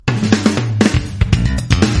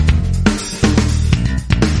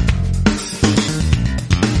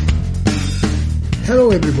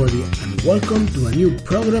everybody, and welcome to a new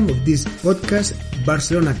program of this podcast,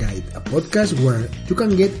 Barcelona Guide, a podcast where you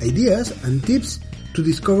can get ideas and tips to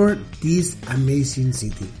discover this amazing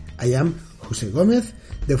city. I am Jose Gomez,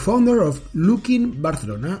 the founder of Looking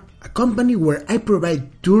Barcelona, a company where I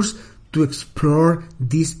provide tours to explore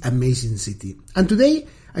this amazing city. And today,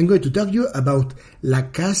 I'm going to talk to you about La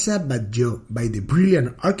Casa Batlló by the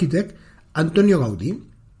brilliant architect Antonio Gaudí,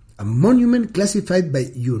 a monument classified by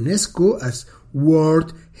UNESCO as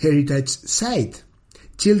World Heritage Site.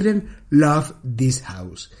 Children love this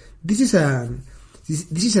house. This is a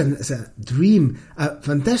dream, a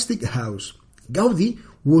fantastic house. Gaudí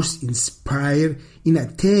was inspired in a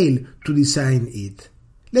tale to design it.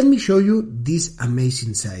 Let me show you this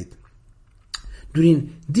amazing site.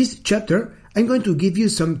 During this chapter, I'm going to give you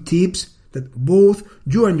some tips that both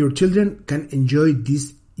you and your children can enjoy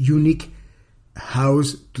this unique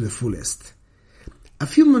house to the fullest. A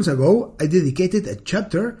few months ago, I dedicated a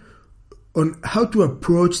chapter on how to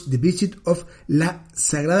approach the visit of La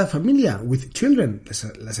Sagrada Familia with children. La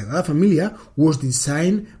Sagrada Familia was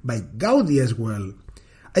designed by Gaudí as well.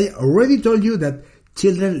 I already told you that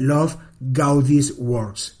children love Gaudí's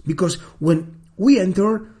works because when we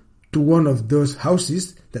enter to one of those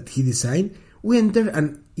houses that he designed, we enter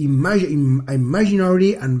an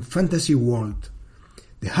imaginary and fantasy world.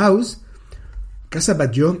 The house, Casa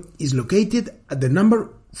Batlló, is located at the number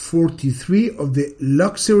 43 of the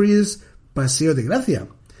luxurious Paseo de Gracia.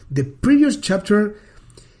 The previous chapter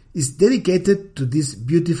is dedicated to this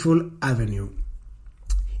beautiful avenue.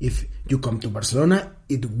 If you come to Barcelona,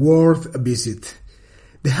 it's worth a visit.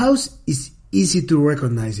 The house is easy to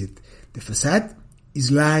recognize it. The facade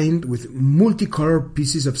is lined with multicolored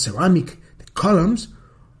pieces of ceramic. The columns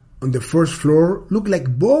on the first floor look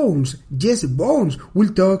like bones. Yes, bones.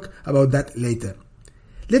 We'll talk about that later.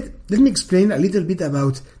 Let me explain a little bit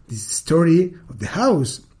about the story of the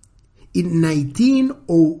house. In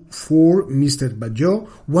 1904, Mr. Batlló,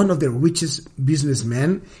 one of the richest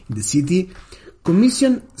businessmen in the city,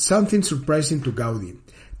 commissioned something surprising to Gaudí,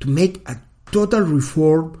 to make a total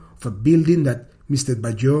reform of a building that Mr.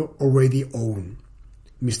 Batlló already owned.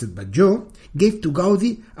 Mr. Batlló gave to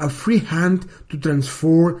Gaudí a free hand to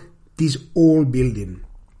transform this old building.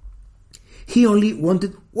 He only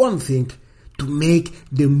wanted one thing, to make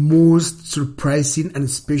the most surprising and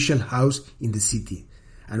special house in the city.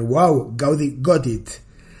 And wow, Gaudí got it.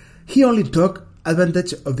 He only took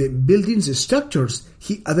advantage of the building's structures.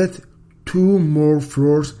 He added 2 more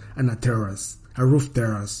floors and a roof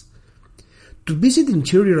terrace. To visit the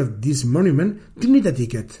interior of this monument, you need a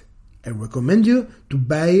ticket. I recommend you to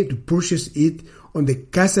purchase it on the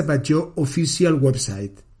Casa Batlló official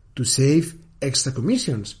website to save extra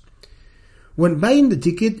commissions. When buying the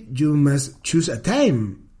ticket, you must choose a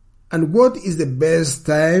time. And what is the best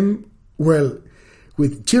time? Well,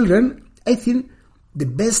 with children, I think the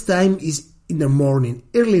best time is in the morning,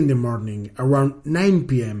 early in the morning, around 9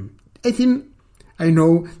 p.m. I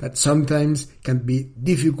know that sometimes can be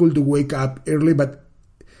difficult to wake up early, but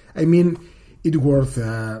I mean, it's worth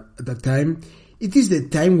that time. It is the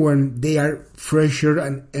time when they are fresher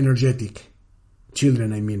and energetic.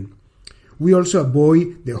 Children, I mean. We also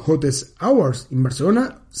avoid the hottest hours. In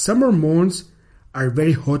Barcelona, summer months are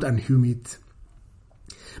very hot and humid.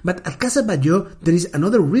 But at Casa Batlló, there is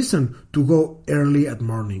another reason to go early at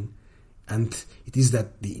morning. And it is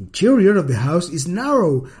that the interior of the house is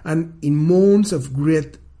narrow, and in months of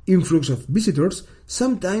great influx of visitors,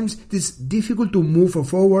 sometimes it is difficult to move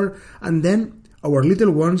forward, and then our little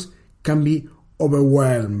ones can be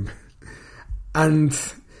overwhelmed. And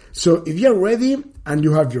so if you are ready and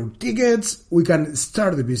you have your tickets, we can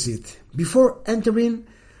start the visit. Before entering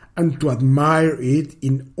and to admire it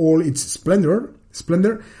in all its splendor,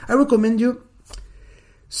 I recommend you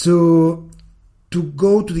to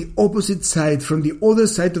go to the opposite side, from the other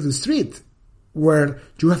side of the street, where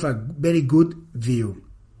you have a very good view.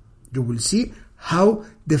 You will see how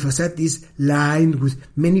the facade is lined with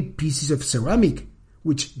many pieces of ceramic,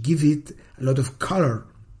 which give it a lot of color.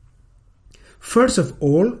 First of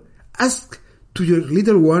all, ask to your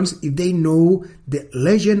little ones if they know the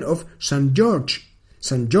legend of St. George.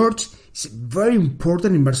 St. George is very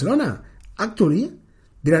important in Barcelona. Actually,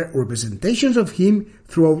 there are representations of him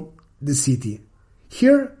throughout the city.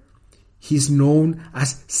 Here, he is known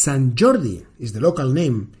as Sant Jordi, is the local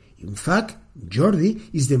name. In fact, Jordi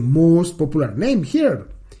is the most popular name here.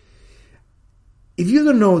 If you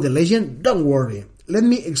don't know the legend, don't worry. Let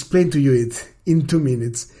me explain to you it in 2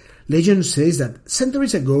 minutes. Legend says that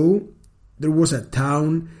centuries ago, there was a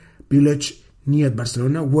village near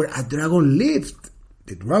Barcelona where a dragon lived.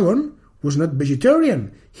 The dragon was not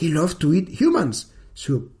vegetarian. He loved to eat humans.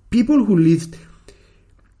 So people who lived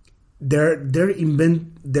there in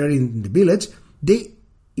the village, they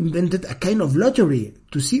invented a kind of lottery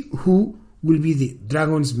to see who will be the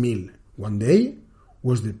dragon's meal. One day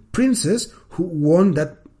was the princess who won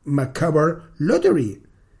that macabre lottery.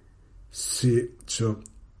 So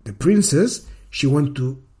the princess, she went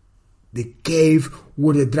to the cave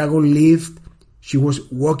where the dragon lived. She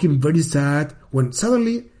was walking very sad when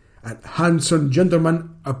suddenly a handsome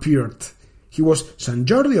gentleman appeared. He was Sant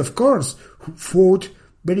Jordi, of course, who fought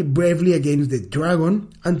very bravely against the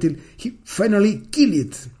dragon until he finally killed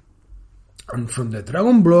it. And from the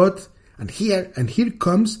dragon blood, and here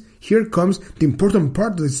comes the important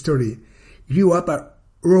part of the story, grew up a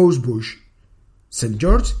rose bush. St.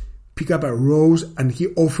 George picked up a rose and he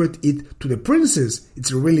offered it to the princess.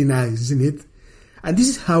 It's really nice, isn't it? And this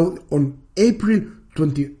is how on April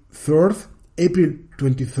 23rd,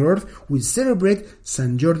 we celebrate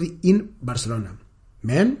Sant Jordi in Barcelona.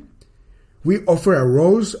 Men, we offer a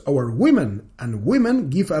rose to our women, and women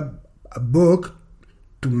give a book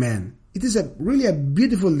to men. It is really a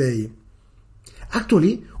beautiful day.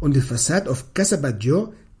 Actually, on the facade of Casa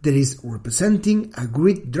Batlló, there is representing a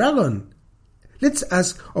great dragon. Let's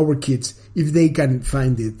ask our kids if they can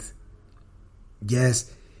find it.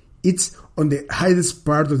 Yes, it's on the highest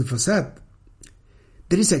part of the facade.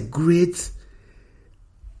 There is a great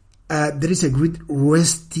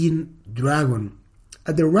resting dragon.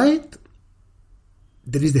 At the right,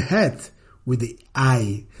 there is the head with the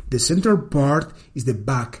eye. The central part is the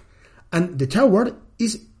back, and the tower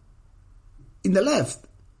is in the left.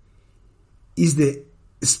 Is the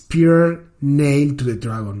spear nailed to the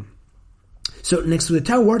dragon. So next to the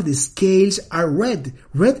tower, the scales are red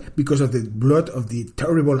because of the blood of the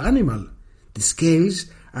terrible animal. The scales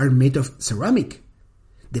are made of ceramic.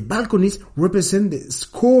 The balconies represent the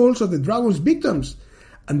skulls of the dragon's victims,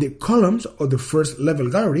 and the columns of the first level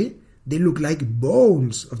gallery, they look like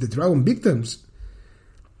bones of the dragon victims.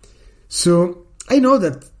 So I know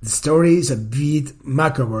that the story is a bit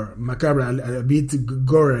macabre, a bit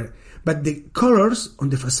gory, but the colors on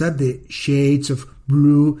the facade, the shades of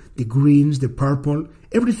blue, the greens, the purple,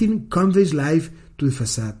 everything conveys life to the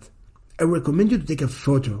facade. I recommend you to take a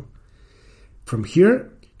photo. From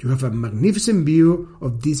here, you have a magnificent view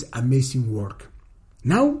of this amazing work.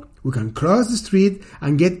 Now, we can cross the street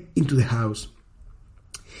and get into the house.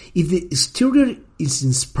 If the exterior is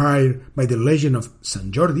inspired by the legend of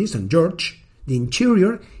Sant George, the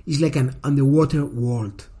interior is like an underwater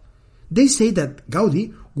world. They say that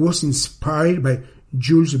Gaudí was inspired by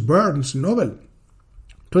Jules Verne's novel,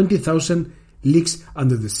 20,000 Leagues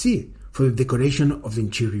Under the Sea, for the decoration of the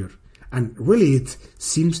interior. And really it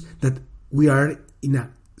seems that we are in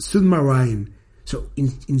a submarine. So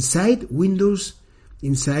inside windows,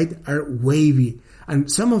 inside are wavy,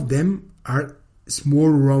 and some of them are small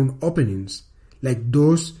round openings, like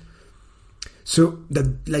those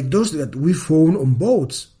that we found on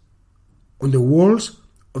boats. On the walls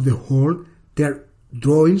of the hall, there are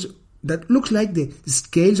drawings that looks like the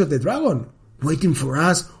scales of the dragon, waiting for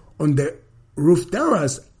us on the roof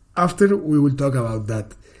terrace. After we will talk about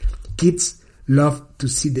that. Kids love to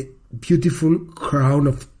see the beautiful crown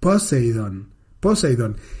of Poseidon.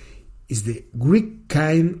 Poseidon is the Greek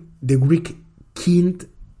king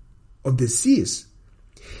of the seas.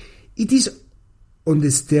 It is on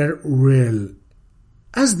the stair rail.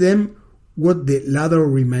 Ask them what the ladder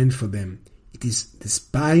remains for them. It is the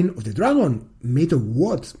spine of the dragon, made of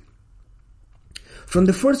wood. From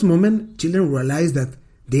the first moment, children realize that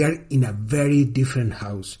they are in a very different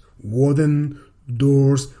house. Wooden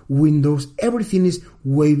doors, windows, everything is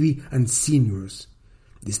wavy and sinuous.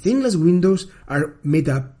 The stained glass windows are made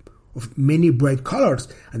up of many bright colors,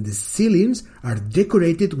 and the ceilings are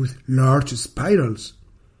decorated with large spirals.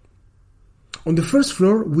 On the first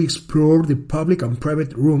floor, we explore the public and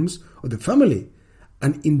private rooms of the family,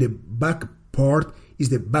 and in the back part is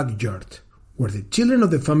the backyard, where the children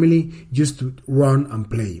of the family used to run and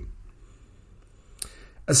play.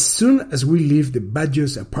 As soon as we leave the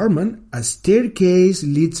Batlló's apartment, a staircase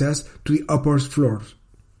leads us to the upper floors.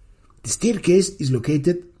 The staircase is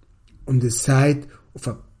located on the side of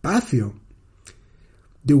a patio.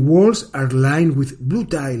 The walls are lined with blue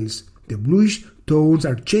tiles. The bluish tones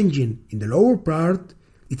are changing. In the lower part,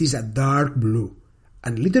 it is a dark blue,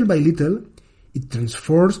 and little by little, it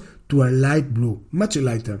transforms to a light blue, much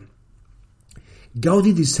lighter.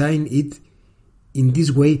 Gaudí designed it in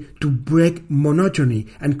this way to break monotony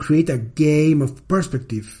and create a game of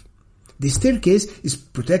perspective. The staircase is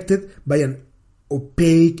protected by an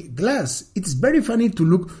opaque glass. It is very funny to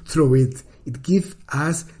look through it. It gives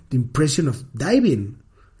us the impression of diving.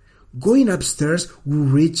 Going upstairs, we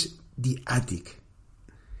reach the attic.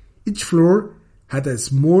 Each floor had a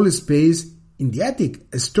small space in the attic,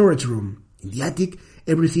 a storage room. In the attic,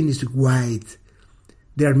 everything is white.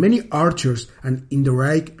 There are many arches and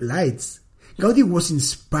indirect lights. Gaudi was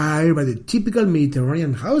inspired by the typical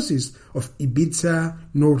Mediterranean houses of Ibiza,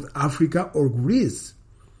 North Africa or Greece.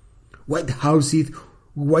 White houses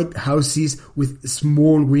with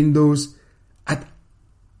small windows.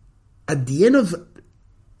 At the end of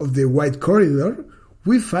the white corridor,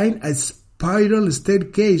 we find a spiral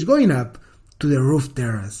staircase going up to the roof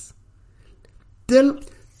terrace. Tell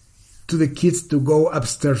to the kids to go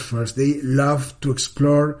upstairs first. They love to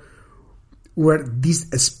explore where this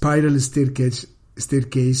spiral staircase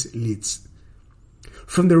leads.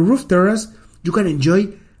 From the roof terrace, you can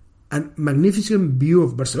enjoy a magnificent view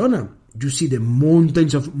of Barcelona. You see the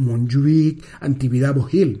mountains of Montjuic and Tibidabo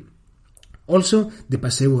Hill. Also, the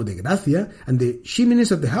Paseo de Gracia and the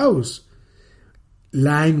chimneys of the house,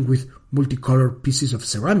 lined with multicolored pieces of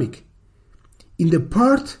ceramic. In the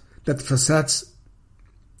part that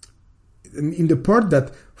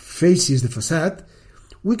faces the facade,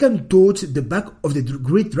 we can touch the back of the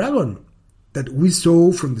great dragon that we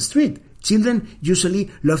saw from the street. Children usually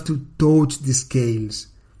love to touch the scales,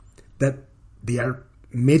 that they are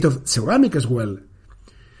made of ceramic as well.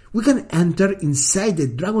 We can enter inside the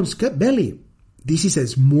dragon's belly. This is a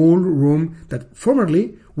small room that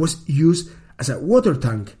formerly was used as a water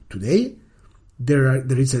tank. Today,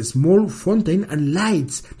 there is a small fountain and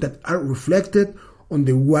lights that are reflected on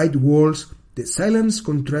the white walls. The silence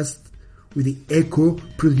contrasts with the echo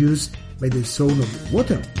produced by the sound of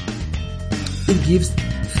water. It gives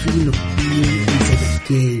a feeling of being inside a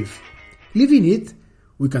cave. Leaving it,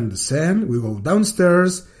 we can descend, we go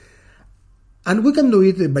downstairs, and we can do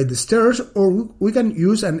it by the stairs or we can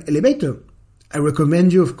use an elevator. I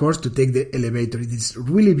recommend you, of course, to take the elevator. It is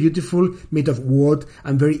really beautiful, made of wood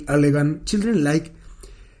and very elegant. Children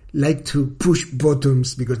like to push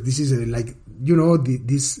buttons because this is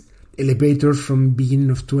these elevators from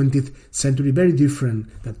beginning of 20th century, very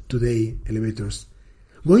different than today elevators.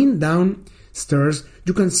 Going downstairs,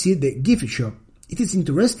 you can see the gift shop. It is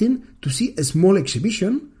interesting to see a small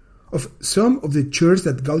exhibition of some of the chairs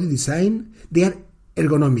that Gaudi designed. They are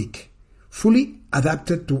ergonomic, fully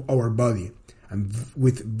adapted to our body, and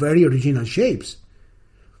with very original shapes.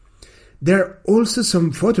 There are also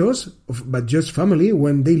some photos of Batllós family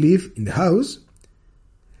when they live in the house,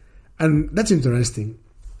 and that's interesting.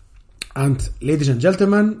 And ladies and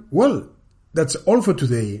gentlemen, well, that's all for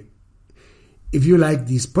today. If you like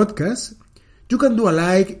this podcast, you can do a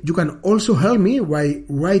like. You can also help me by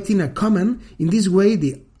writing a comment. In this way,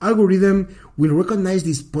 the algorithm will recognize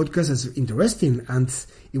this podcast as interesting and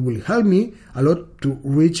it will help me a lot to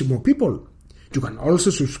reach more people. You can also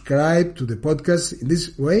subscribe to the podcast. In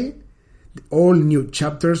this way, all new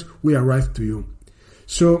chapters will arrive to you.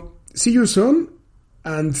 So, see you soon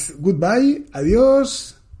and goodbye.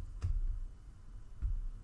 Adios.